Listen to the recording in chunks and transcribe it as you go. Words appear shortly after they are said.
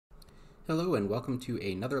Hello and welcome to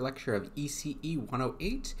another lecture of ECE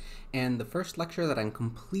 108 and the first lecture that I'm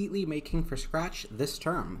completely making from scratch this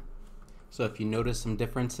term. So if you notice some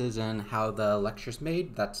differences in how the lecture's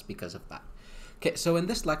made, that's because of that. Okay, so in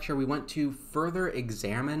this lecture we want to further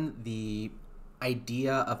examine the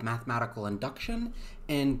idea of mathematical induction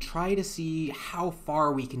and try to see how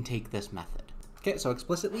far we can take this method. Okay, so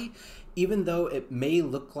explicitly, even though it may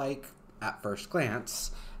look like at first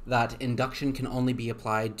glance that induction can only be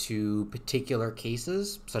applied to particular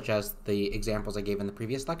cases, such as the examples I gave in the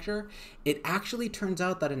previous lecture, it actually turns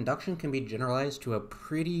out that induction can be generalized to a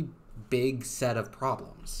pretty big set of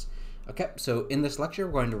problems. Okay, so in this lecture,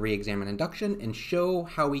 we're going to re-examine induction and show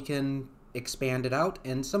how we can expand it out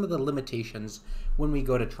and some of the limitations when we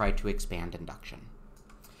go to try to expand induction.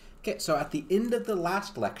 Okay, so at the end of the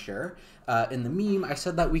last lecture, in the meme, I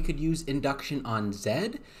said that we could use induction on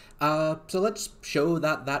Z. So let's show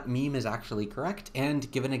that that meme is actually correct and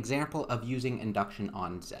give an example of using induction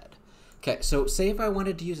on Z. Okay, so say if I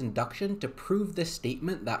wanted to use induction to prove this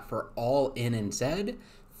statement that for all n and z,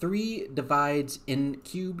 3 divides n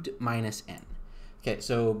cubed minus n. Okay,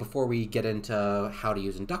 so before we get into how to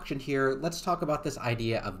use induction here, let's talk about this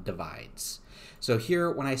idea of divides. So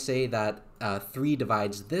here, when I say that 3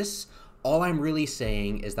 divides this, all I'm really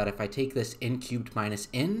saying is that if I take this n cubed minus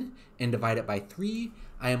n and divide it by 3,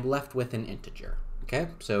 I am left with an integer. Okay,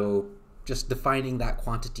 so just defining that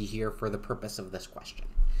quantity here for the purpose of this question.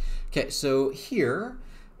 Okay, so here,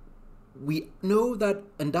 we know that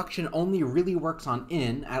induction only really works on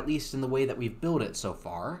n, at least in the way that we've built it so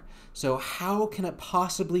far. So how can it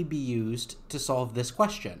possibly be used to solve this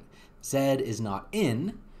question? Z is not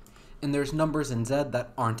n, and there's numbers in z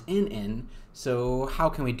that aren't in n, so how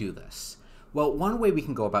can we do this? Well, one way we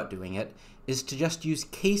can go about doing it is to just use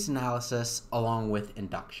case analysis along with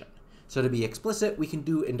induction. So to be explicit, we can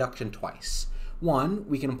do induction twice. One,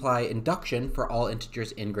 we can apply induction for all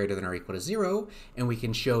integers n greater than or equal to 0, and we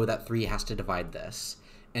can show that 3 has to divide this.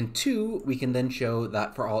 And two, we can then show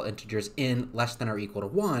that for all integers n less than or equal to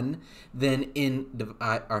 1, then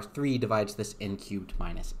 3 divides this n cubed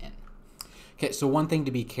minus n. Okay, so one thing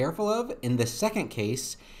to be careful of, in the second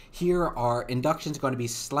case, here our induction is going to be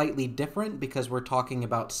slightly different because we're talking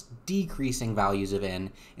about decreasing values of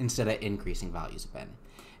n instead of increasing values of n.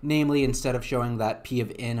 Namely, instead of showing that p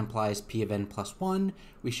of n implies p of n plus 1,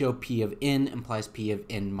 we show p of n implies p of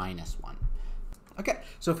n minus 1. Okay,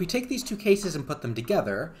 so if we take these two cases and put them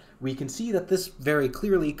together, we can see that this very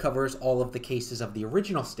clearly covers all of the cases of the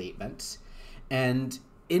original statement. And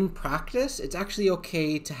in practice, it's actually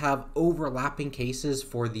okay to have overlapping cases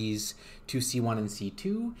for these two C1 and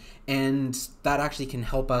C2, and that actually can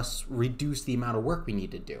help us reduce the amount of work we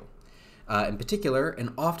need to do. In particular,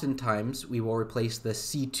 and oftentimes, we will replace the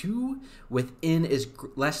C2 with n is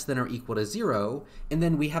less than or equal to 0, and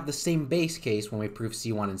then we have the same base case when we prove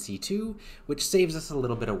C1 and C2, which saves us a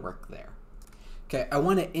little bit of work there. Okay, I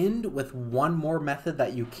want to end with one more method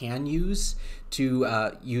that you can use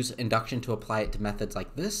to use induction to apply it to methods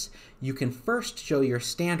like this. You can first show your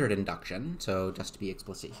standard induction, so just to be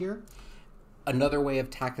explicit here. Another way of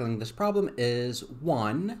tackling this problem is,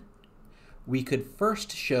 one, we could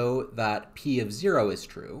first show that p of 0 is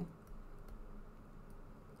true.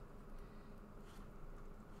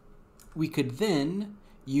 We could then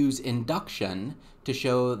use induction to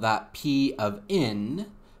show that p of n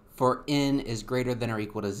for n is greater than or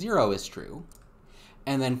equal to 0 is true.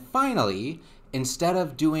 And then finally, instead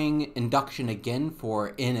of doing induction again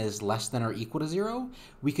for n is less than or equal to 0,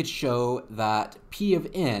 we could show that p of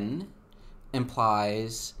n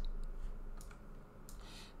implies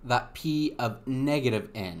that p of negative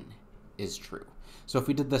n is true. So if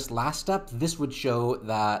we did this last step, this would show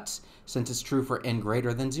that since it's true for n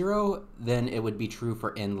greater than 0, then it would be true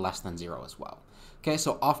for n less than 0 as well. Okay,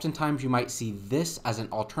 so oftentimes you might see this as an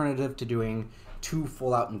alternative to doing 2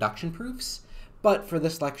 full-out induction proofs, but for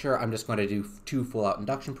this lecture, I'm just going to do 2 full-out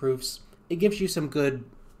induction proofs. It gives you some good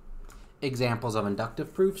examples of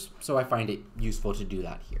inductive proofs, so I find it useful to do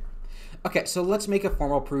that here. Okay, so let's make a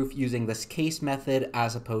formal proof using this case method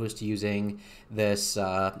as opposed to using this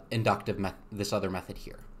this other method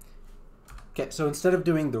here. Okay, so instead of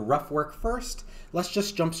doing the rough work first, let's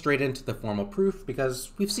just jump straight into the formal proof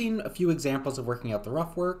because we've seen a few examples of working out the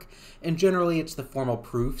rough work, and generally it's the formal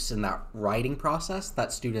proofs in that writing process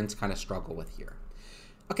that students kind of struggle with here.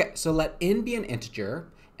 Okay, so let n be an integer,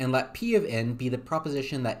 and let p of n be the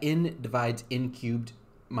proposition that n divides n cubed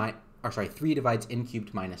 3 divides n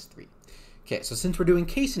cubed minus 3. Okay, so since we're doing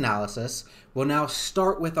case analysis, we'll now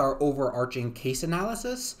start with our overarching case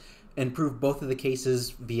analysis and prove both of the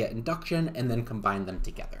cases via induction and then combine them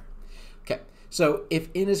together. Okay, So if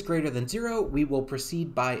n is greater than 0, we will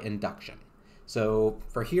proceed by induction. So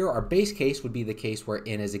for here, our base case would be the case where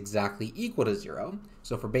n is exactly equal to 0.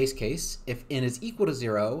 So for base case, if n is equal to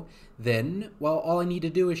 0, then, well, all I need to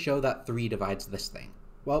do is show that 3 divides this thing.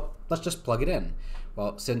 Well, let's just plug it in.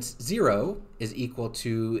 Well, since 0 is equal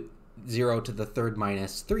to 0 to the third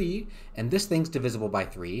minus 3, and this thing's divisible by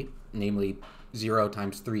 3, namely 0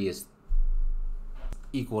 times 3 is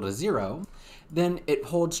equal to 0, then it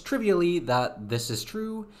holds trivially that this is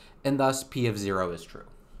true, and thus p of 0 is true.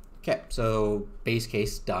 Okay, so base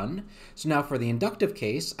case done. So now for the inductive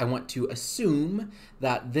case, I want to assume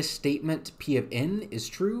that this statement p of n is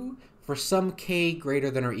true for some k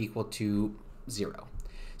greater than or equal to 0.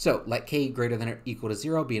 So let k greater than or equal to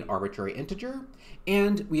 0 be an arbitrary integer,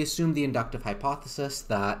 and we assume the inductive hypothesis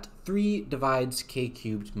that 3 divides k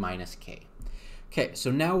cubed minus k. Okay,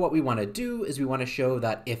 so now what we want to do is we want to show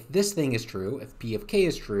that if this thing is true, if p of k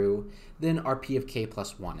is true, then our p of k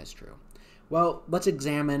plus 1 is true. Well, let's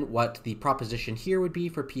examine what the proposition here would be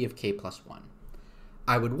for p of k plus 1.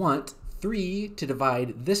 I would want 3 to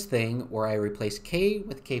divide this thing where I replace k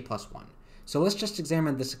with k plus 1. So let's just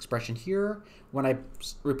examine this expression here when I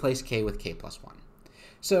replace k with k plus 1.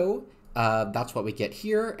 So that's what we get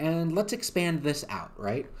here, and let's expand this out,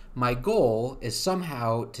 right? My goal is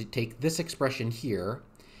somehow to take this expression here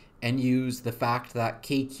and use the fact that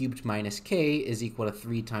k cubed minus k is equal to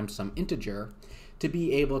 3 times some integer to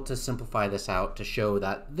be able to simplify this out to show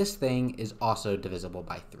that this thing is also divisible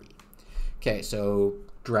by 3. Okay, so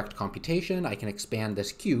direct computation, I can expand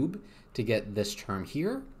this cube to get this term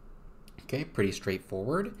here. Okay, pretty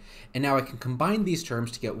straightforward. And now I can combine these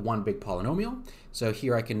terms to get one big polynomial. So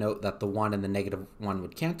here I can note that the 1 and the negative 1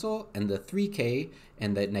 would cancel, and the 3k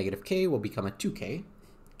and the negative k will become a 2k.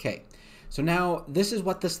 Okay, so now this is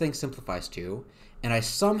what this thing simplifies to, and I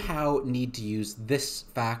somehow need to use this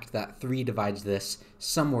fact that 3 divides this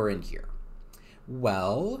somewhere in here.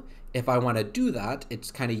 Well, if I want to do that,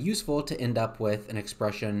 it's kind of useful to end up with an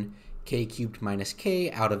expression k cubed minus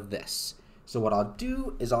k out of this. So what I'll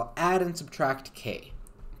do is I'll add and subtract k.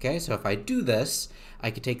 Okay, so if I do this,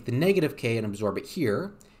 I could take the negative k and absorb it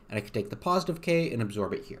here, and I could take the positive k and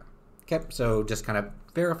absorb it here. Okay, so just kind of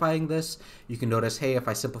verifying this, you can notice, hey, if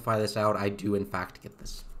I simplify this out, I do in fact get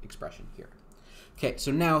this expression here. Okay,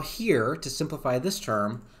 so now here, to simplify this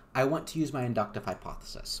term, I want to use my inductive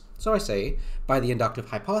hypothesis. So I say, by the inductive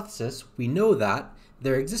hypothesis, we know that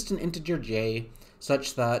there exists an integer j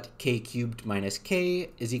such that k cubed minus k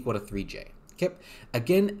is equal to 3j. Okay,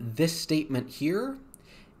 again, this statement here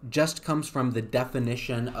just comes from the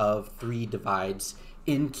definition of 3 divides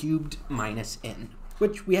n cubed minus n,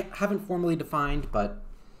 which we haven't formally defined, but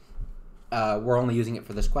we're only using it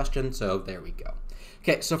for this question, so there we go.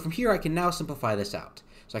 Okay, so from here I can now simplify this out.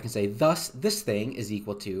 So I can say, thus, this thing is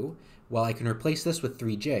equal to, well, I can replace this with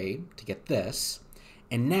 3j to get this,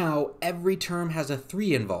 and now every term has a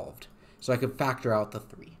 3 involved, so I could factor out the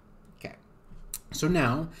 3. Okay, so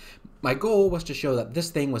now my goal was to show that this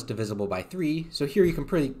thing was divisible by 3, so here you can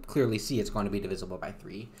pretty clearly see it's going to be divisible by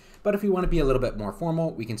 3. But if we want to be a little bit more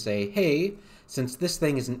formal, we can say, hey, since this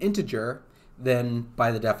thing is an integer, then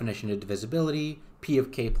by the definition of divisibility, p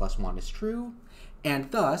of k plus 1 is true, and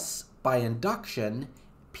thus, by induction,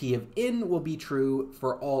 p of n will be true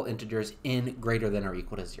for all integers n greater than or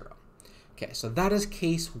equal to 0. Okay, so that is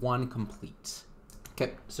case 1 complete.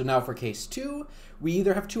 Okay, so now for case 2, we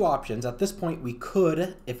either have two options. At this point, we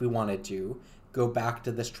could, if we wanted to, go back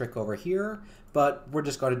to this trick over here, but we're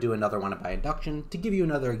just going to do another one by induction to give you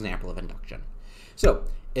another example of induction. So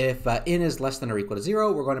if n is less than or equal to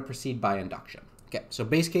 0, we're going to proceed by induction. Okay, so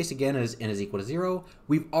base case again is n is equal to 0.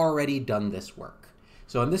 We've already done this work.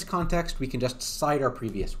 So in this context, we can just cite our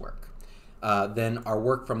previous work. Then our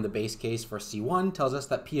work from the base case for C1 tells us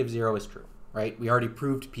that p of 0 is true, right? We already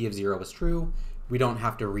proved p of 0 was true. We don't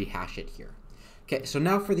have to rehash it here. Okay, so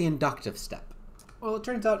now for the inductive step. Well, it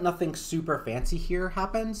turns out nothing super fancy here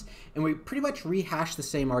happens, and we pretty much rehash the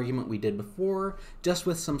same argument we did before, just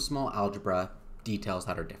with some small algebra details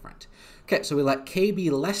that are different. Okay, so we let k be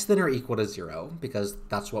less than or equal to 0, because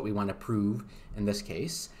that's what we want to prove in this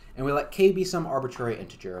case, and we let k be some arbitrary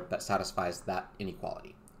integer that satisfies that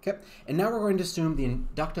inequality. Okay, and now we're going to assume the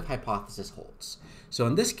inductive hypothesis holds. So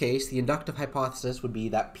in this case, the inductive hypothesis would be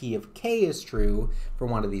that p of k is true for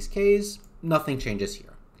one of these k's. Nothing changes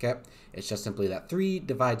here. Okay, it's just simply that 3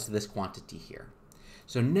 divides this quantity here.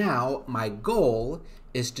 So now my goal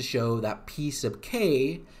is to show that p sub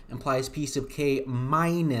k implies p sub k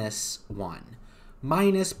minus 1.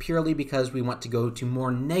 Minus purely because we want to go to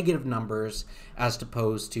more negative numbers as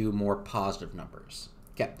opposed to more positive numbers.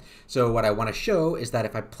 Okay, so what I want to show is that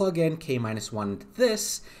if I plug in k minus 1 into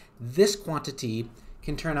this, this quantity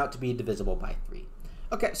can turn out to be divisible by 3.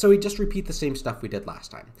 Okay, so we just repeat the same stuff we did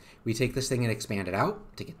last time. We take this thing and expand it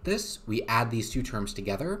out to get this. We add these two terms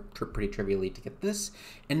together, pretty trivially, to get this.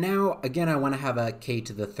 And now, again, I want to have a k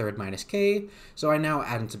to the third minus k, so I now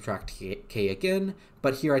add and subtract k again,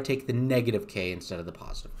 but here I take the negative k instead of the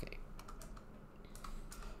positive k.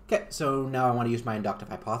 Okay, so now I want to use my inductive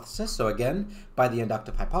hypothesis. So again, by the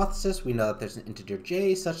inductive hypothesis, we know that there's an integer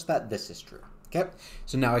j such that this is true. Okay,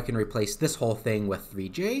 so now I can replace this whole thing with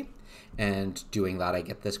 3j. And doing that, I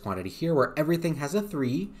get this quantity here where everything has a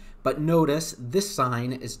 3, but notice this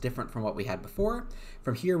sign is different from what we had before.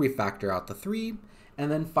 From here, we factor out the 3,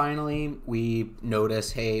 and then finally, we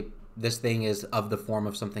notice, hey, this thing is of the form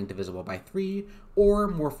of something divisible by 3, or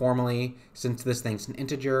more formally, since this thing's an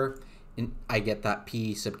integer, I get that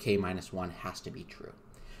p sub k minus 1 has to be true.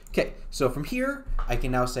 Okay, so from here, I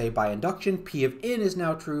can now say by induction, p of n is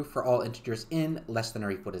now true for all integers n less than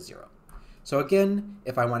or equal to 0. So again,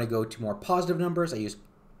 if I want to go to more positive numbers, I use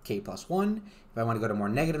k plus 1. If I want to go to more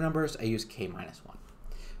negative numbers, I use k minus 1.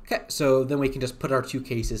 Okay, so then we can just put our two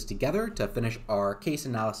cases together to finish our case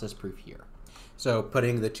analysis proof here. So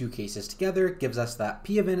putting the two cases together gives us that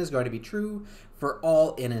p of n is going to be true for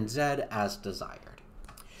all n and z as desired.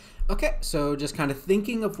 Okay, so just kind of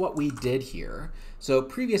thinking of what we did here. So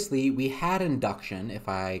previously we had induction, if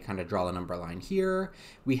I kind of draw the number line here,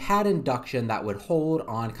 we had induction that would hold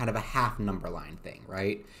on kind of a half number line thing,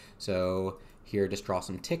 right? So here, just draw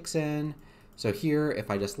some ticks in. So here, if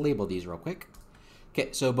I just label these real quick. Okay,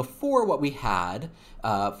 so before what we had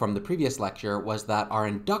from the previous lecture was that our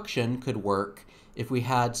induction could work if we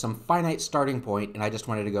had some finite starting point and I just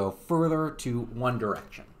wanted to go further to one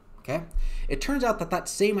direction. Okay? It turns out that that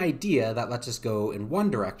same idea that lets us go in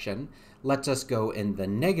one direction lets us go in the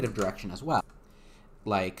negative direction as well.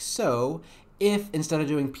 Like so, if instead of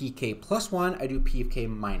doing pk plus 1, I do p of k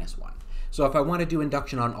minus 1. So if I want to do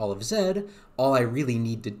induction on all of z, all I really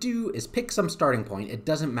need to do is pick some starting point. It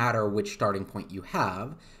doesn't matter which starting point you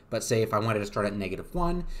have, but say if I wanted to start at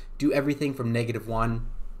 -1, do everything from -1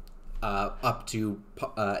 up to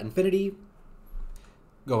infinity,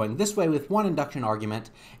 going this way with one induction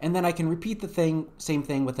argument, and then I can repeat the same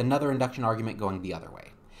thing with another induction argument going the other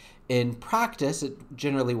way. In practice, it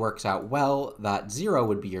generally works out well that 0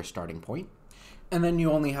 would be your starting point, and then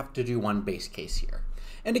you only have to do one base case here.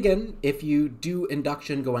 And again, if you do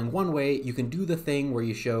induction going one way, you can do the thing where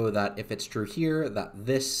you show that if it's true here, that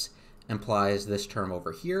this implies this term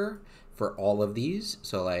over here for all of these.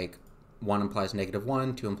 So like 1 implies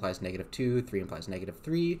 -1, 2 implies -2, 3 implies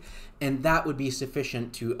 -3, and that would be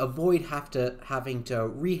sufficient to avoid having to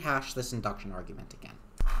rehash this induction argument again.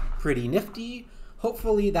 Pretty nifty.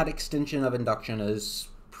 Hopefully that extension of induction is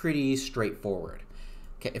pretty straightforward.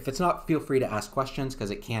 Okay, if it's not, feel free to ask questions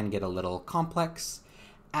because it can get a little complex,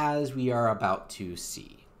 as we are about to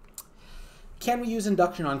see. Can we use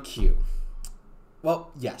induction on Q?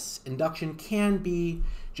 Well, yes, induction can be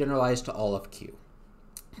generalized to all of Q.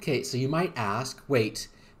 Okay, so you might ask, wait,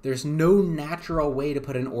 there's no natural way to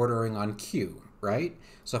put an ordering on Q, right?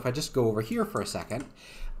 So if I just go over here for a second,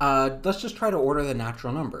 let's just try to order the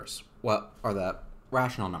natural numbers. What are the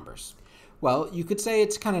rational numbers? Well, you could say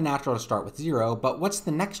it's kind of natural to start with 0, but what's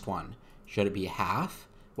the next one? Should it be a half?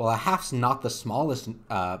 Well, a half's not the smallest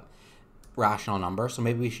rational number, so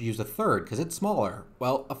maybe we should use a third because it's smaller.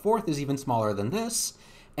 Well, a fourth is even smaller than this,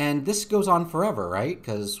 and this goes on forever, right?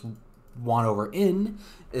 Because 1 over n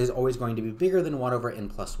is always going to be bigger than 1 over n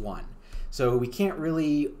plus 1. So we can't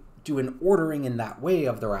really do an ordering in that way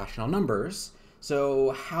of the rational numbers.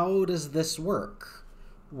 So how does this work?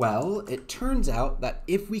 Well, it turns out that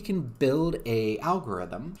if we can build an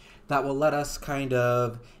algorithm that will let us kind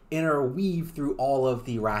of interweave through all of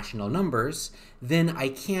the rational numbers, then I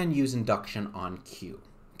can use induction on Q.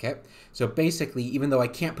 Okay? So basically, even though I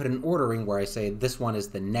can't put an ordering where I say this one is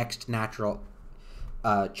the next natural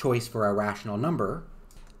choice for a rational number,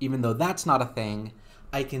 even though that's not a thing,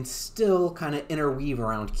 I can still kind of interweave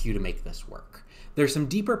around Q to make this work. There's some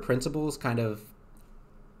deeper principles kind of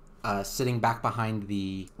sitting back behind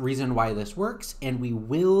the reason why this works, and we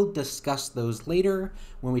will discuss those later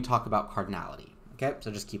when we talk about cardinality. Okay,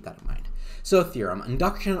 so just keep that in mind. So theorem,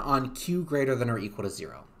 induction on Q greater than or equal to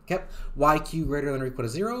 0. Okay, why Q greater than or equal to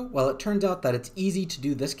 0? Well, it turns out that it's easy to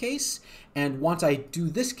do this case, and once I do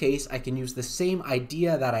this case, I can use the same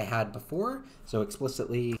idea that I had before. So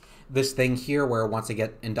explicitly, this thing here where once I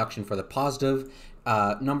get induction for the positive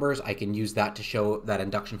numbers, I can use that to show that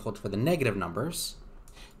induction holds for the negative numbers,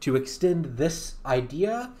 to extend this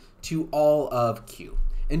idea to all of Q.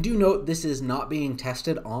 And do note, this is not being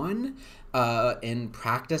tested on in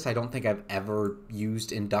practice. I don't think I've ever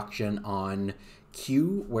used induction on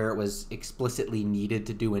Q, where it was explicitly needed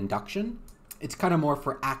to do induction. It's kind of more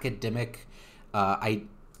for academic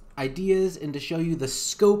ideas and to show you the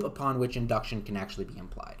scope upon which induction can actually be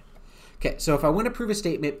implied. Okay, so if I want to prove a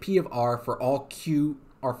statement P of R for all Q,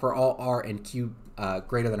 or for all R and Q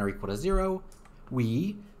greater than or equal to 0,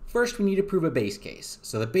 first we need to prove a base case.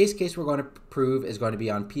 So the base case we're going to prove is going to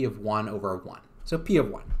be on P of 1 over 1. So P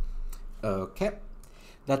of 1. Okay.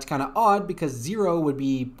 That's kind of odd because 0 would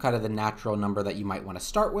be kind of the natural number that you might want to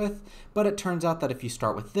start with, but it turns out that if you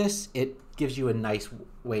start with this, it gives you a nice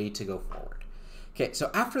way to go forward. Okay,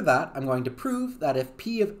 so after that, I'm going to prove that if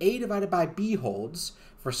P of A divided by B holds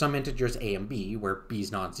for some integers A and B, where B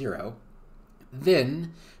is non-zero,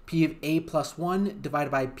 then P of A plus 1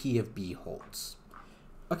 divided by P of B holds.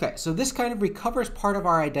 Okay, so this kind of recovers part of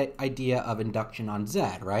our idea of induction on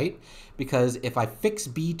Z, right? Because if I fix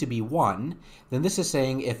B to be 1, then this is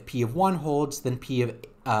saying if P of 1 holds, then P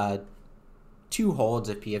of 2 holds,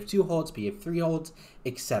 if P of 2 holds, P of 3 holds,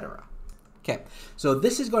 etc. Okay, so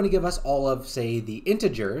this is going to give us all of, say, the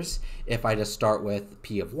integers, if I just start with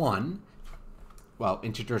P of 1, well,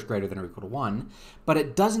 integers greater than or equal to 1, but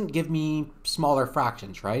it doesn't give me smaller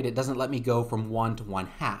fractions, right? It doesn't let me go from 1 to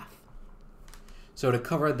 1/2. So to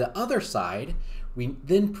cover the other side, we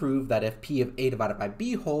then prove that if P of A divided by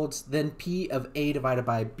B holds, then P of A divided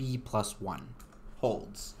by B plus 1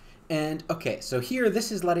 holds. And okay, so here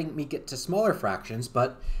this is letting me get to smaller fractions,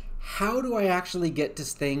 but how do I actually get to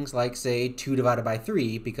things like, say, 2 divided by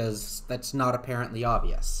 3, because that's not apparently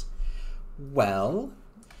obvious? Well,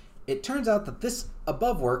 it turns out that this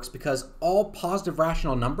above works because all positive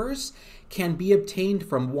rational numbers can be obtained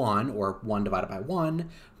from 1, or 1 divided by 1,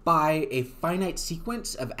 by a finite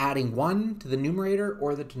sequence of adding 1 to the numerator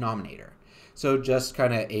or the denominator. So just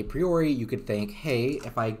kind of a priori, you could think, hey,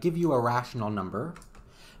 if I give you a rational number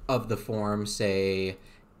of the form, say,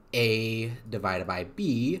 A divided by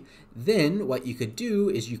B, then what you could do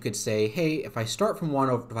is you could say, hey, if I start from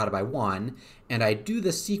 1 divided by 1, and I do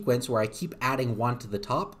the sequence where I keep adding 1 to the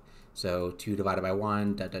top, so 2 divided by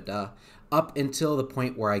 1, up until the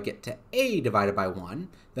point where I get to A divided by 1,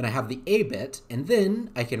 then I have the A bit, and then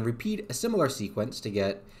I can repeat a similar sequence to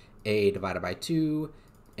get A divided by 2,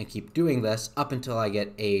 and keep doing this up until I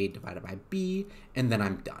get A divided by B, and then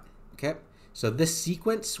I'm done, okay? So this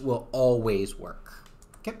sequence will always work,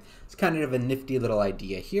 okay? It's kind of a nifty little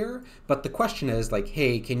idea here, but the question is like,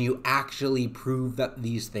 hey, can you actually prove that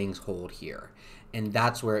these things hold here? And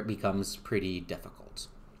that's where it becomes pretty difficult.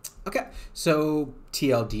 Okay, so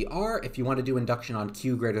TLDR, if you want to do induction on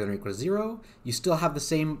Q greater than or equal to 0, you still have the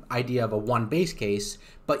same idea of a 1 base case,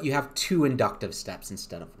 but you have 2 inductive steps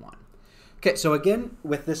instead of 1. Okay, so again,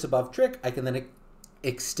 with this above trick, I can then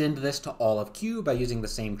extend this to all of Q by using the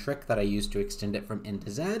same trick that I used to extend it from N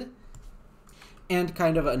to Z. And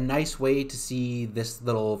kind of a nice way to see this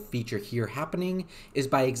little feature here happening is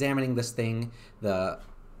by examining this thing, the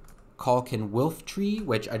Calkin-Wilf tree,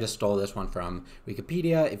 which I just stole this one from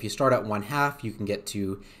Wikipedia. If you start at 1/2, you can get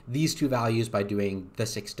to these 2 values by doing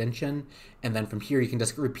this extension. And then from here, you can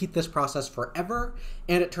just repeat this process forever.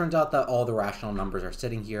 And it turns out that all the rational numbers are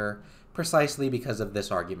sitting here precisely because of this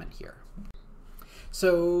argument here.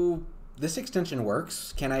 So this extension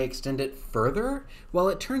works. Can I extend it further? Well,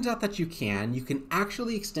 it turns out that you can. You can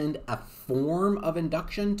actually extend a form of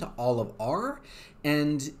induction to all of R.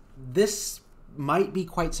 And this might be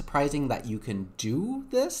quite surprising that you can do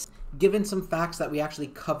this, given some facts that we actually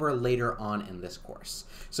cover later on in this course.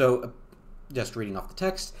 So just reading off the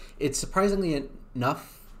text, it's surprisingly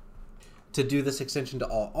enough to do this extension to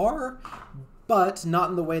all R, but not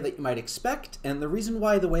in the way that you might expect. And the reason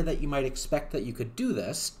why the way that you might expect that you could do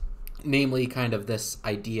this, namely kind of this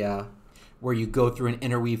idea where you go through and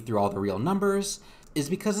interweave through all the real numbers, is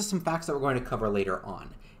because of some facts that we're going to cover later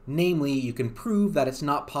on. Namely, you can prove that it's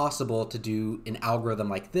not possible to do an algorithm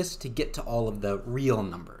like this to get to all of the real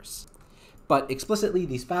numbers. But explicitly,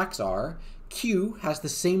 these facts are Q has the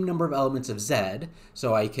same number of elements of Z,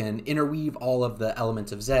 so I can interweave all of the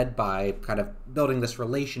elements of Z by kind of building this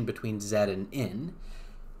relation between Z and N.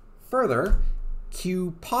 Further,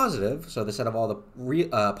 Q positive, so the set of all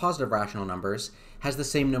the positive rational numbers, has the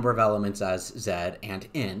same number of elements as Z and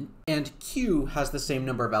N, and Q has the same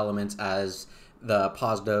number of elements as the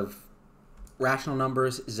positive rational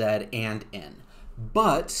numbers Z and N.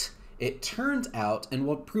 But it turns out, and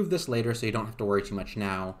we'll prove this later so you don't have to worry too much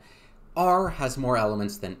now, R has more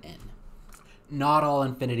elements than N. Not all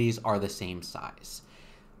infinities are the same size.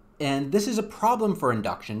 And this is a problem for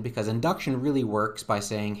induction because induction really works by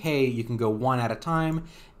saying, hey, you can go 1 at a time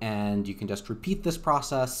and you can just repeat this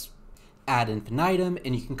process ad infinitum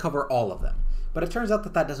and you can cover all of them. But it turns out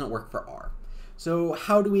that that doesn't work for R. So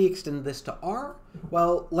how do we extend this to R?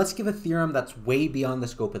 Well, let's give a theorem that's way beyond the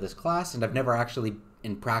scope of this class, and I've never actually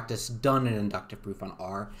in practice done an inductive proof on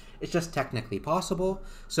R. It's just technically possible.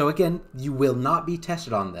 So again, you will not be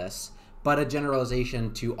tested on this, but a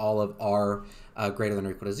generalization to all of R greater than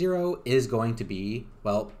or equal to 0 is going to be,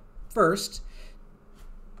 well, first,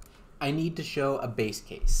 I need to show a base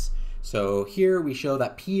case. So here we show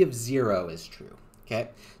that P of 0 is true. Okay,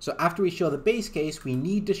 so after we show the base case, we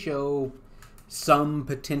need to show some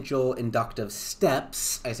potential inductive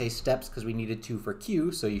steps. I say steps because we needed 2 for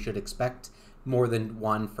Q, so you should expect more than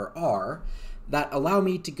 1 for R, that allow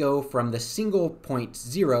me to go from the single point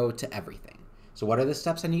 0 to everything. So what are the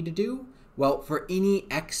steps I need to do? Well, for any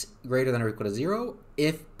x greater than or equal to 0,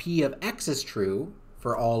 if P of x is true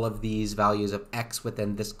for all of these values of x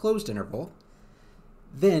within this closed interval,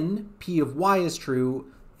 then P of y is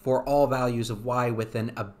true for all values of y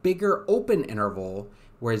within a bigger open interval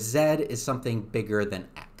where z is something bigger than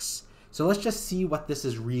x. So let's just see what this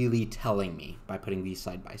is really telling me by putting these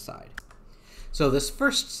side by side. So this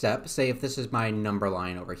first step, say if this is my number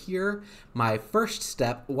line over here, my first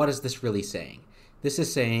step, what is this really saying? This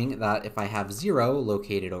is saying that if I have 0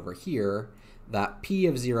 located over here, that P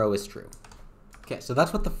of 0 is true. Okay, so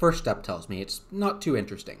that's what the first step tells me. It's not too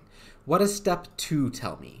interesting. What does step 2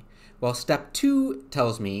 tell me? Well, step 2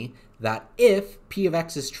 tells me that if P of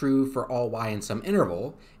x is true for all y in some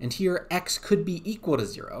interval, and here x could be equal to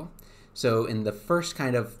 0, so in the first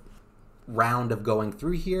kind of round of going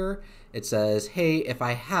through here, it says, hey, if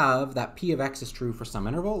I have that P of x is true for some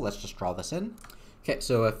interval, let's just draw this in. Okay,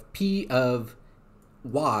 so if P of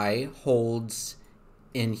y holds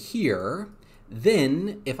in here,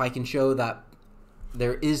 then if I can show that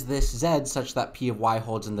there is this z such that P of y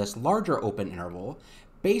holds in this larger open interval,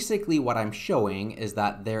 basically what I'm showing is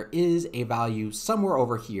that there is a value somewhere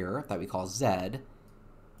over here that we call z,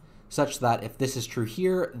 such that if this is true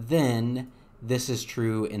here, then this is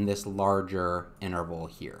true in this larger interval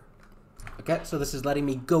here. Okay, so this is letting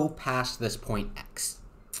me go past this point x.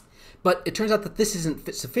 But it turns out that this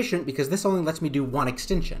isn't sufficient because this only lets me do one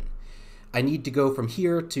extension. I need to go from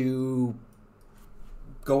here to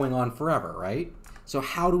going on forever, right? So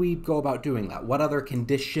how do we go about doing that? What other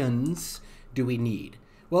conditions do we need?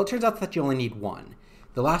 Well, it turns out that you only need one.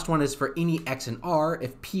 The last one is for any x in R,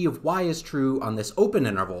 if P of y is true on this open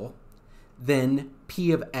interval, then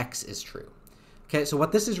P of x is true. Okay, so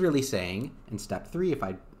what this is really saying in step 3, if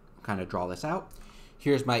I kind of draw this out,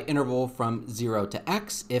 here's my interval from 0 to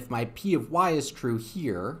x. If my P of y is true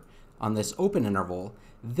here on this open interval,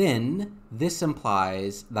 then this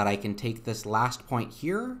implies that I can take this last point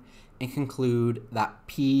here and conclude that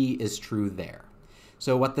P is true there.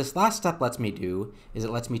 So what this last step lets me do is it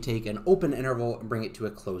lets me take an open interval and bring it to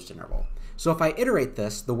a closed interval. So if I iterate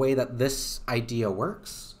this, the way that this idea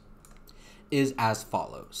works is as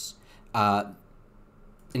follows.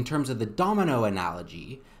 In terms of the domino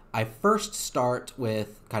analogy, I first start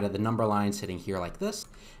with kind of the number line sitting here like this,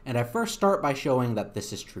 and I first start by showing that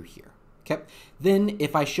this is true here. Okay. Then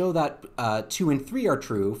if I show that 2 and 3 are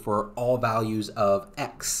true for all values of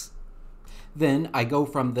x, then I go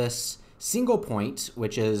from this single point,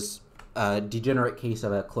 which is a degenerate case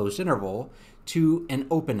of a closed interval, to an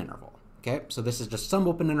open interval. Okay, so this is just some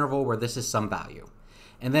open interval where this is some value.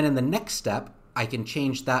 And then in the next step, I can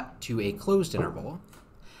change that to a closed interval.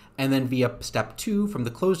 And then via step 2, from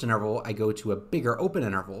the closed interval, I go to a bigger open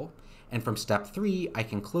interval. And from step 3, I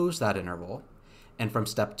can close that interval. And from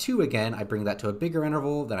step 2 again, I bring that to a bigger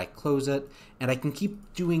interval, then I close it, and I can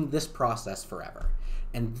keep doing this process forever.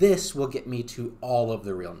 And this will get me to all of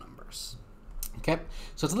the real numbers. Okay,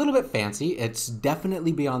 so it's a little bit fancy. It's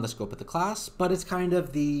definitely beyond the scope of the class, but it's kind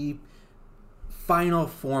of the final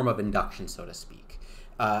form of induction, so to speak.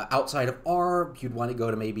 Outside of R, you'd want to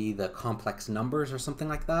go to maybe the complex numbers or something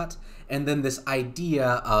like that. And then this idea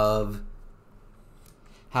of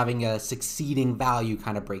having a succeeding value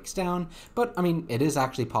kind of breaks down. But I mean, it is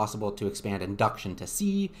actually possible to expand induction to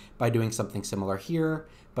C by doing something similar here,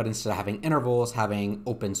 but instead of having intervals, having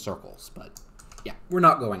open circles. But yeah, we're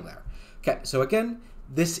not going there. Okay, so again,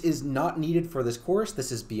 this is not needed for this course.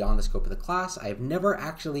 This is beyond the scope of the class. I have never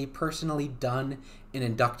actually personally done an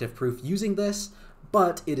inductive proof using this,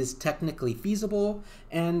 but it is technically feasible,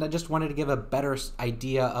 and I just wanted to give a better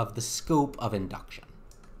idea of the scope of induction.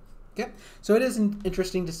 Okay, so it is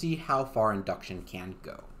interesting to see how far induction can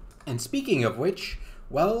go. And speaking of which,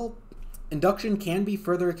 well, induction can be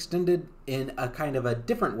further extended in a kind of a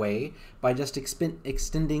different way by just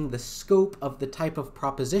extending the scope of the type of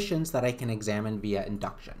propositions that I can examine via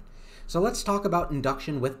induction. So let's talk about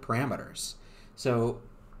induction with parameters. So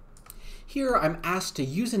here I'm asked to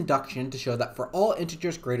use induction to show that for all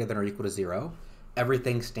integers greater than or equal to 0,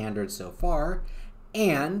 everything standard so far,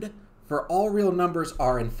 And for all real numbers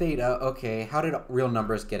r and theta, okay, how did real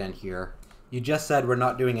numbers get in here? You just said we're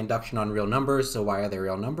not doing induction on real numbers, so why are they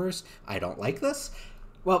real numbers? I don't like this.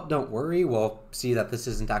 Well, don't worry, we'll see that this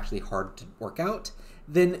isn't actually hard to work out.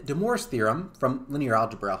 Then De Moivre's theorem from linear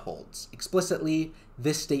algebra holds. Explicitly,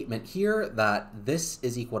 this statement here, that this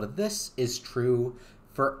is equal to this, is true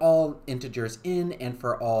for all integers in and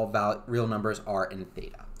for all real numbers r and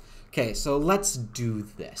theta. Okay, so let's do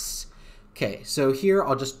this. Okay, so here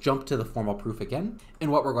I'll just jump to the formal proof again.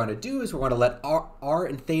 And what we're going to do is we're going to let r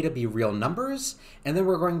and theta be real numbers, and then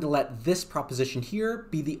we're going to let this proposition here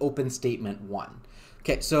be the open statement 1.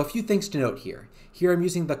 Okay, so a few things to note here. Here I'm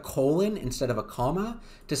using the colon instead of a comma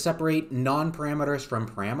to separate non-parameters from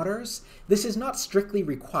parameters. This is not strictly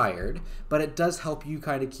required, but it does help you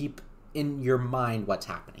kind of keep in your mind what's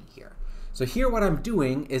happening here. So here what I'm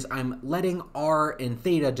doing is I'm letting r and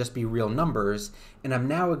theta just be real numbers, and I'm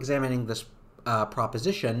now examining this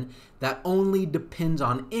proposition that only depends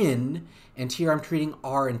on n, and here I'm treating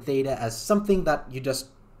r and theta as something that you just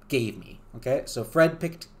gave me. Okay, so Fred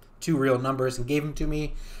picked 2 real numbers and gave them to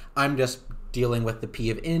me. I'm just dealing with the p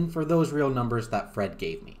of n for those real numbers that Fred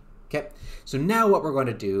gave me. Okay, so now what we're going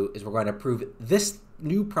to do is we're going to prove this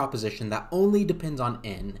new proposition that only depends on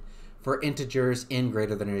n for integers n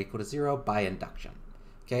greater than or equal to 0 by induction.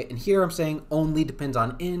 Okay, and here I'm saying only depends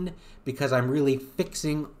on n because I'm really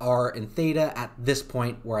fixing r and theta at this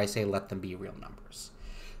point where I say let them be real numbers.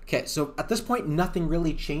 Okay, so at this point nothing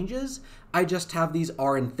really changes. I just have these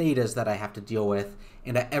r and thetas that I have to deal with,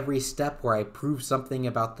 and at every step where I prove something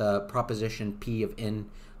about the proposition p of n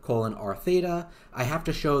colon r theta, I have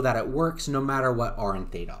to show that it works no matter what r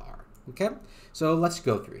and theta are. Okay, so let's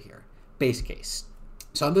go through here. Base case.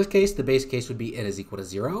 So in this case, the base case would be n is equal to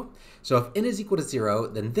 0. So if n is equal to 0,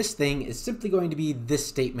 then this thing is simply going to be this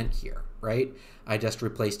statement here, right? I just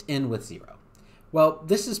replaced n with 0. Well,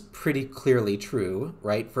 this is pretty clearly true,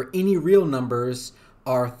 right? For any real numbers,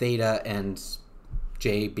 r, theta, and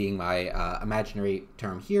j being my imaginary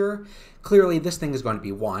term here, clearly this thing is going to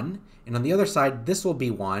be 1. And on the other side, this will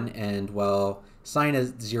be 1, and well, sine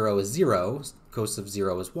of 0 is 0, cos of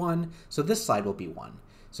 0 is 1, so this side will be 1.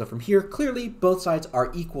 So from here, clearly, both sides are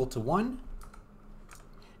equal to 1,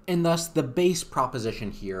 and thus the base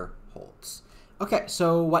proposition here holds. Okay,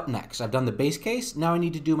 so what next? I've done the base case. Now I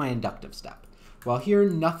need to do my inductive step. Well, here,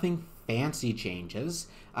 nothing fancy changes.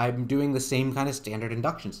 I'm doing the same kind of standard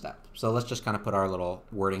induction step. So let's just kind of put our little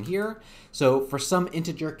wording here. So for some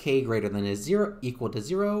integer k greater than is 0 equal to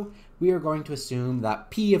 0, we are going to assume that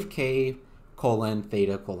p of k colon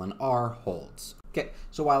theta colon r holds. Okay,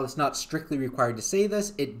 so while it's not strictly required to say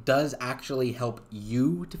this, it does actually help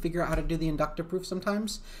you to figure out how to do the inductive proof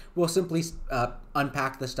sometimes. We'll simply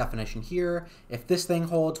unpack this definition here. If this thing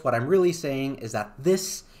holds, what I'm really saying is that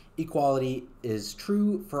this equality is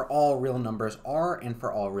true for all real numbers r and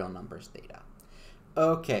for all real numbers theta.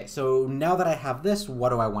 Okay, so now that I have this, what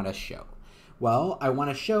do I want to show? Well, I want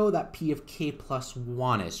to show that p of k plus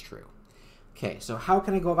 1 is true. Okay, so how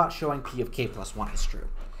can I go about showing p of k plus 1 is true?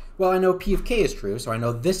 Well, I know p of k is true, so I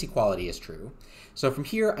know this equality is true. So from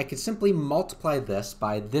here, I could simply multiply this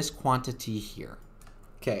by this quantity here.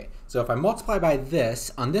 Okay, so if I multiply by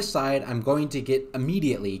this, on this side, I'm going to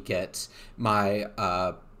immediately get my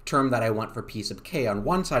term that I want for p sub k on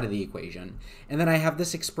one side of the equation. And then I have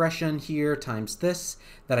this expression here times this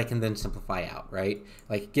that I can then simplify out, right?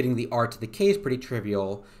 Like getting the r to the k is pretty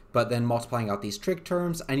trivial, but then multiplying out these trig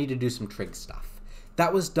terms, I need to do some trig stuff.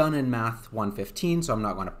 That was done in Math 115, so I'm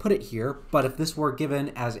not going to put it here, but if this were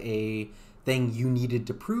given as a thing you needed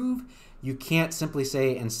to prove, you can't simply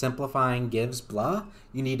say, and simplifying gives blah.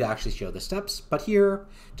 You need to actually show the steps. But here,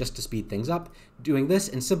 just to speed things up, doing this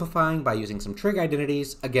and simplifying by using some trig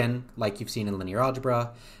identities, again, like you've seen in linear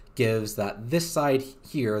algebra, gives that this side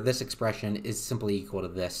here, this expression, is simply equal to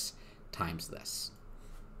this times this.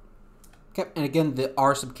 Okay, and again, the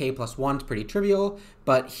r sub k plus 1 is pretty trivial,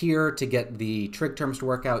 but here to get the trig terms to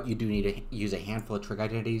work out, you do need to use a handful of trig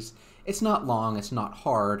identities. It's not long, it's not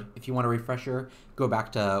hard. If you want a refresher, go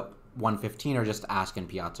back to 115 or just ask in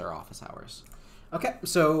Piazza or office hours. Okay,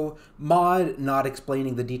 so mod not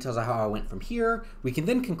explaining the details of how I went from here, we can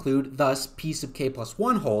then conclude thus p sub k plus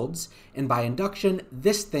 1 holds, and by induction,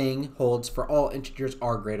 this thing holds for all integers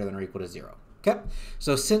r greater than or equal to 0. Okay,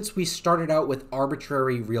 so since we started out with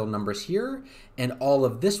arbitrary real numbers here, and all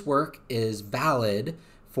of this work is valid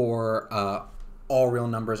for all real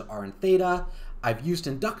numbers r and theta, I've used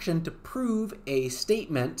induction to prove a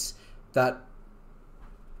statement that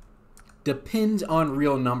depends on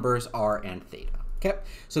real numbers r and theta. Okay,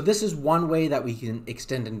 so this is one way that we can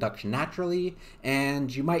extend induction naturally,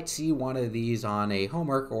 and you might see one of these on a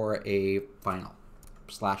homework or a final.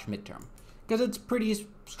 midterm, because it's pretty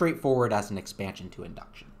straightforward as an expansion to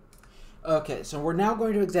induction. Okay, so we're now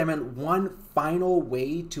going to examine one final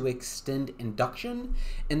way to extend induction,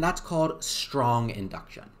 and that's called strong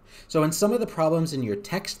induction. So in some of the problems in your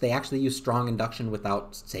text, they actually use strong induction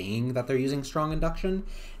without saying that they're using strong induction,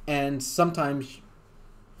 and sometimes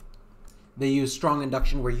they use strong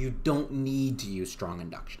induction where you don't need to use strong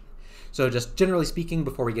induction. So just generally speaking,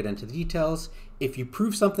 before we get into the details, if you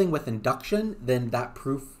prove something with induction, then that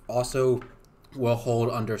proof also will hold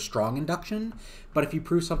under strong induction. But if you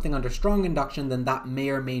prove something under strong induction, then that may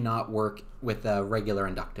or may not work with a regular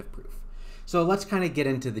inductive proof. So let's kind of get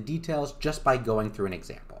into the details just by going through an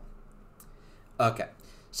example. Okay,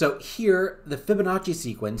 so here the Fibonacci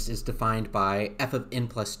sequence is defined by f of n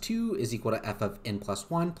plus 2 is equal to f of n plus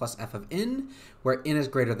 1 plus f of n, where n is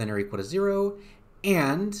greater than or equal to 0,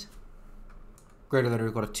 and greater than or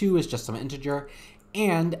equal to 2 is just some integer,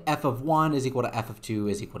 and f of 1 is equal to f of 2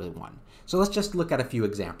 is equal to 1. So let's just look at a few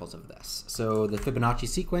examples of this. So the Fibonacci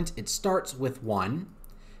sequence, it starts with 1,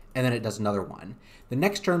 and then it does another 1. The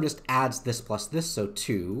next term just adds this plus this, so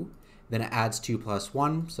 2. Then it adds 2 plus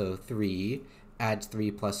 1, so 3. Adds 3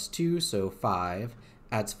 plus 2, so 5.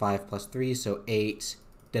 Adds 5 plus 3, so 8,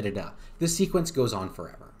 da-da-da. This sequence goes on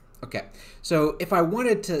forever. Okay, so if I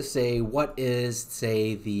wanted to say what is,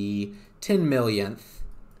 say, the 10 millionth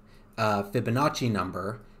Fibonacci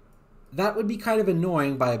number, that would be kind of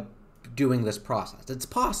annoying by doing this process. It's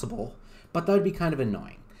possible, but that would be kind of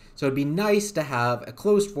annoying. So it'd be nice to have a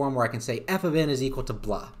closed form where I can say f of n is equal to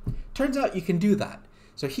blah. Turns out you can do that.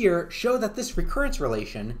 So here, show that this recurrence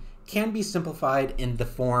relation can be simplified in the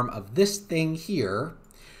form of this thing here,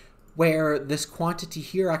 where this quantity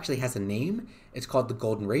here actually has a name. It's called the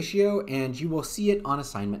golden ratio, and you will see it on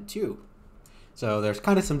assignment 2. So there's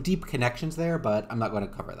kind of some deep connections there, but I'm not going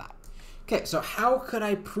to cover that. Okay, so how could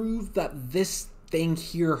I prove that this thing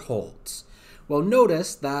here holds? Well,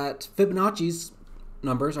 notice that Fibonacci's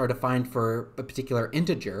numbers are defined for a particular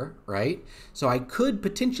integer, right? So I could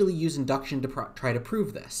potentially use induction to try to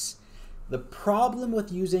prove this. The problem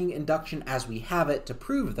with using induction as we have it to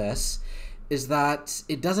prove this is that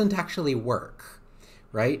it doesn't actually work,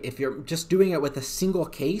 right? If you're just doing it with a single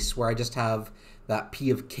case where I just have that p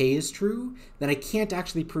of k is true, then I can't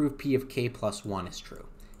actually prove p of k plus 1 is true.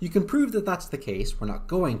 You can prove that that's the case. We're not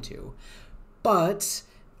going to. But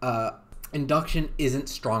induction isn't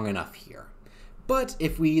strong enough here. But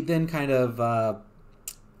if we then kind of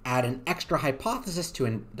add an extra hypothesis to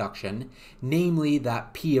induction, namely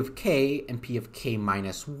that p of k and p of k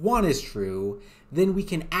minus 1 is true, then we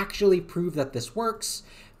can actually prove that this works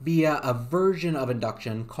via a version of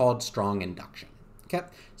induction called strong induction. Okay,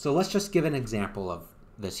 so let's just give an example of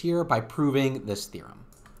this here by proving this theorem.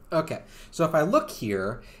 Okay, so if I look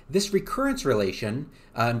here, this recurrence relation,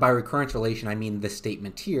 and by recurrence relation I mean this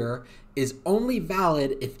statement here, is only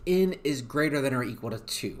valid if n is greater than or equal to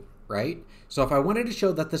 2, right? So if I wanted to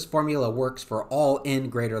show that this formula works for all n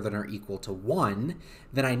greater than or equal to 1,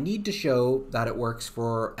 then I need to show that it works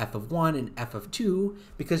for f of 1 and f of 2,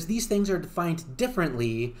 because these things are defined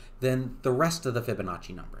differently than the rest of the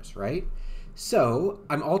Fibonacci numbers, right? So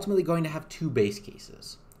I'm ultimately going to have two base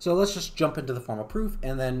cases. So let's just jump into the formal proof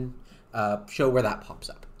and then show where that pops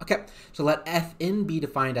up. Okay, so let Fn be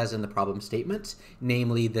defined as in the problem statement,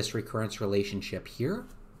 namely this recurrence relationship here.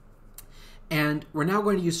 And we're now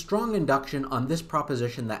going to use strong induction on this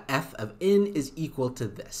proposition that f of n is equal to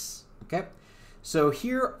this. Okay, so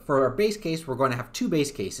here for our base case, we're going to have two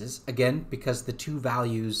base cases, again, because the two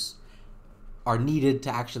values are needed to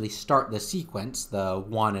actually start the sequence, the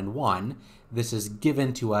 1 and 1. This is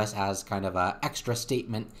given to us as kind of an extra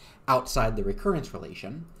statement outside the recurrence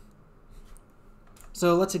relation.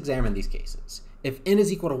 So let's examine these cases. If n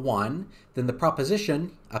is equal to 1, then the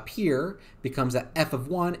proposition up here becomes that f of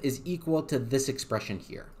 1 is equal to this expression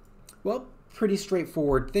here. Well, pretty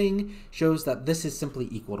straightforward thing, shows that this is simply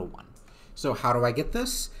equal to 1. So how do I get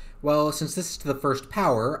this? Well, since this is to the first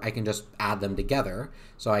power, I can just add them together.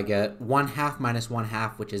 So I get 1/2 minus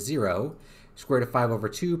 1/2, which is 0. Square root of 5 over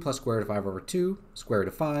 2 plus square root of 5 over 2, square root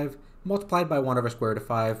of 5, multiplied by 1 over square root of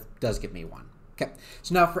 5 does give me 1. Okay,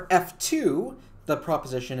 so now for f2, the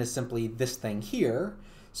proposition is simply this thing here.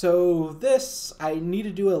 So this, I need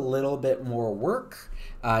to do a little bit more work.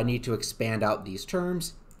 I need to expand out these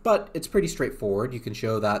terms, but it's pretty straightforward. You can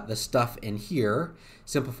show that the stuff in here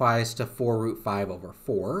simplifies to 4 root 5 over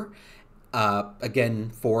 4.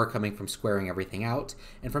 Again, 4 coming from squaring everything out.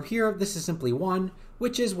 And from here, this is simply 1,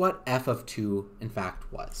 which is what f of 2, in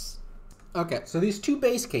fact, was. Okay, so these two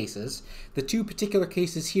base cases, the two particular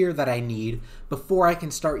cases here that I need before I can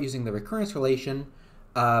start using the recurrence relation,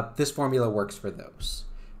 this formula works for those.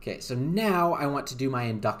 Okay, so now I want to do my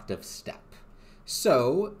inductive step.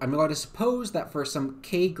 So I'm going to suppose that for some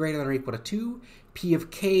k greater than or equal to 2, p of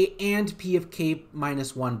k and p of k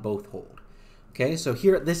minus 1 both hold. Okay, so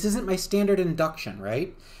here, this isn't my standard induction,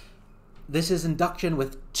 right? This is induction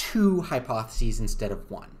with 2 hypotheses instead of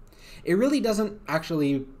 1. It really doesn't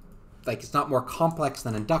actually, it's not more complex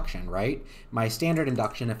than induction, right? My standard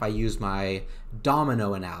induction, if I use my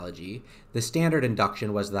domino analogy, the standard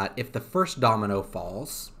induction was that if the first domino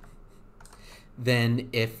falls, then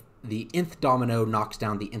if the nth domino knocks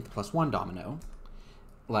down the nth plus 1 domino,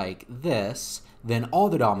 like this, then all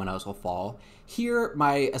the dominoes will fall. Here,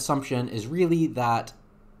 my assumption is really that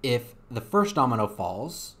if the first domino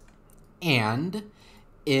falls, and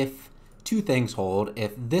if 2 things hold,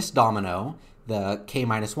 if this domino, the k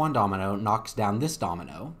minus 1 domino, knocks down this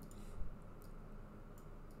domino,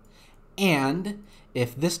 and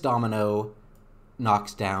if this domino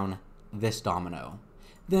knocks down this domino,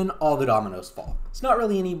 then all the dominoes fall. It's not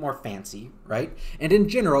really any more fancy, right? And in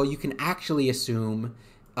general, you can actually assume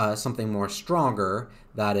something more stronger,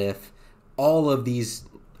 that if all of these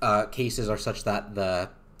cases are such that the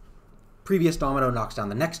previous domino knocks down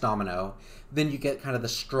the next domino, then you get kind of the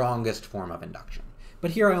strongest form of induction.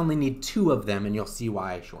 But here I only need 2 of them, and you'll see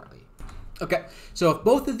why shortly. Okay, so if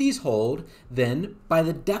both of these hold, then by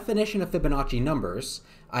the definition of Fibonacci numbers,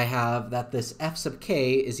 I have that this f sub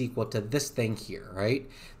k is equal to this thing here, right?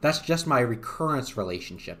 That's just my recurrence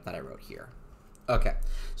relationship that I wrote here. Okay,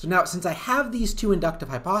 so now since I have these 2 inductive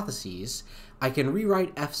hypotheses, I can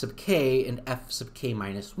rewrite f sub k and f sub k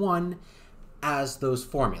minus 1 as those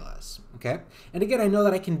formulas, okay? And again, I know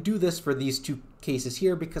that I can do this for these 2 cases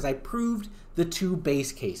here because I proved the 2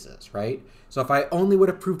 base cases, right? So if I only would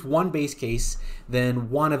have proved 1 base case,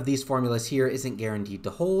 then one of these formulas here isn't guaranteed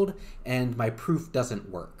to hold, and my proof doesn't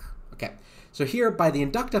work. Okay, so here by the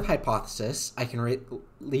inductive hypothesis, I can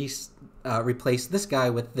replace this guy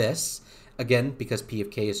with this, again, because p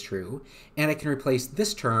of k is true, and I can replace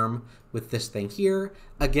this term with this thing here,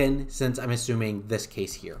 again, since I'm assuming this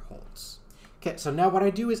case here holds. Okay, so now what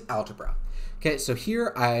I do is algebra. Okay, so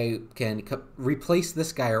here I can replace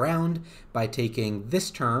this guy around by taking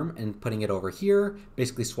this term and putting it over here,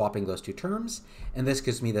 basically swapping those 2 terms, and this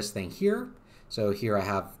gives me this thing here. So here I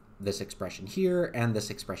have this expression here and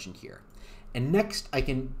this expression here. And next I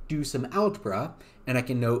can do some algebra, and I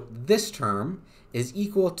can note this term is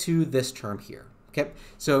equal to this term here. Okay,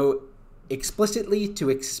 so explicitly,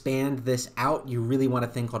 to expand this out, you really want a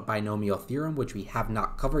thing called binomial theorem, which we have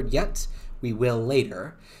not covered yet. We will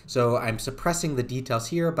later. So I'm suppressing the details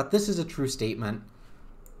here, but this is a true statement.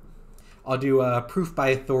 I'll do a proof by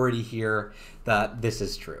authority here that this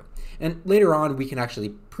is true. And later on, we can actually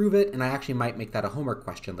prove it, and I actually might make that a homework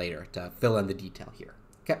question later to fill in the detail here.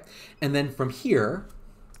 Okay, and then from here,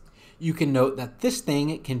 you can note that this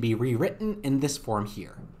thing can be rewritten in this form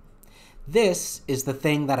here. This is the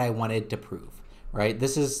thing that I wanted to prove, right?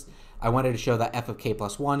 I wanted to show that f of k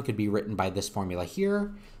plus 1 could be written by this formula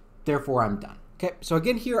here. Therefore, I'm done. Okay, so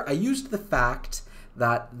again here, I used the fact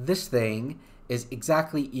that this thing is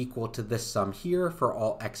exactly equal to this sum here for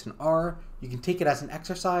all x and r. You can take it as an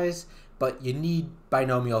exercise, but you need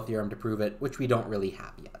binomial theorem to prove it, which we don't really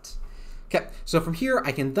have yet. Okay, so from here,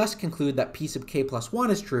 I can thus conclude that p sub k plus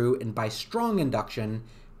 1 is true, and by strong induction,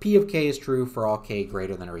 p of k is true for all k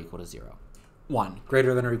greater than or equal to 0. 1,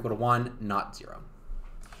 greater than or equal to 1, not 0.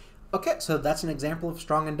 Okay, so that's an example of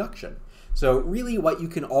strong induction. So really what you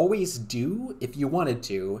can always do, if you wanted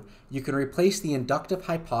to, you can replace the inductive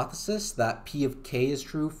hypothesis that p of k is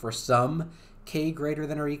true for some k greater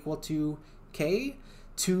than or equal to k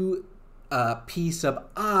to p sub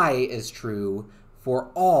I is true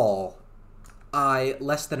for all I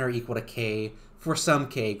less than or equal to k for some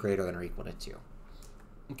k greater than or equal to 2.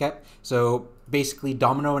 Okay, so basically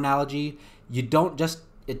domino analogy, you don't just,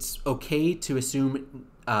 it's okay to assume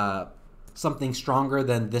something stronger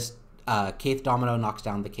than this kth domino knocks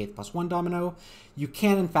down the kth plus 1 domino. You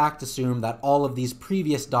can in fact assume that all of these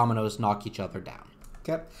previous dominoes knock each other down.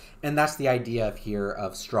 Okay, and that's the idea here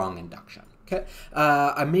of strong induction. Okay,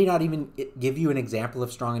 I may not even give you an example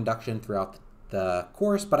of strong induction throughout the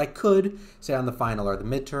course, but I could say on the final or the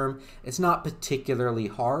midterm. It's not particularly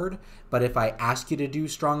hard, but if I ask you to do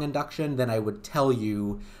strong induction, then I would tell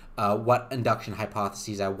you what induction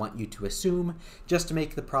hypotheses I want you to assume, just to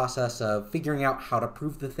make the process of figuring out how to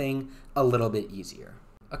prove the thing a little bit easier.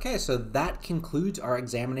 Okay, so that concludes our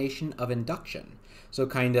examination of induction. So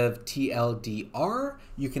kind of TLDR,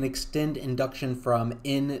 you can extend induction from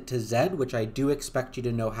N to Z, which I do expect you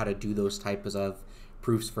to know how to do those types of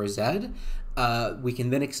proofs for Z. We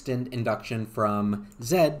can then extend induction from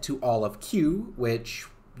Z to all of Q, which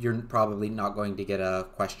you're probably not going to get a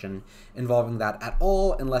question involving that at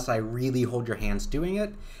all unless I really hold your hands doing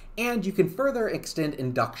it. And you can further extend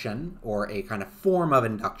induction, or a kind of form of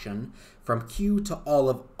induction, from Q to all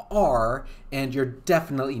of R, and you're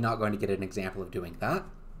definitely not going to get an example of doing that.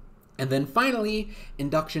 And then finally,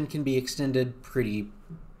 induction can be extended pretty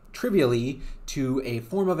trivially to a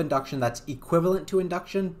form of induction that's equivalent to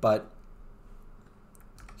induction, but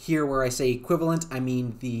here where I say equivalent, I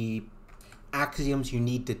mean the axioms you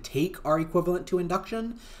need to take are equivalent to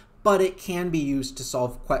induction, but it can be used to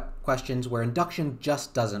solve questions where induction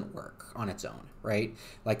just doesn't work on its own, right?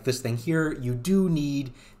 Like this thing here, you do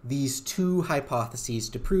need these two hypotheses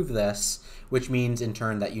to prove this, which means in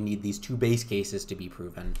turn that you need these two base cases to be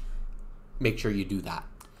proven. Make sure you do that.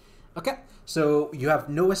 Okay, so you have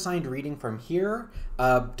no assigned reading from here.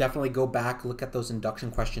 Definitely go back, look at those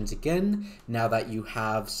induction questions again, now that you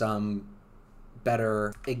have some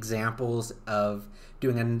better examples of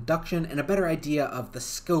doing an induction and a better idea of the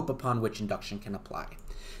scope upon which induction can apply.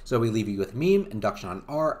 So we leave you with meme, induction on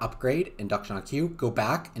R, upgrade, induction on Q, go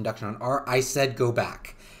back, induction on R, I said go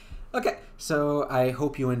back. Okay, so I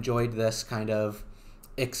hope you enjoyed this kind of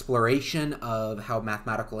exploration of how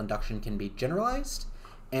mathematical induction can be generalized,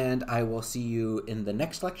 and I will see you in the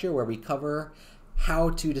next lecture where we cover how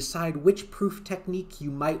to decide which proof technique you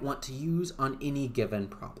might want to use on any given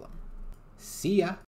problem. See ya!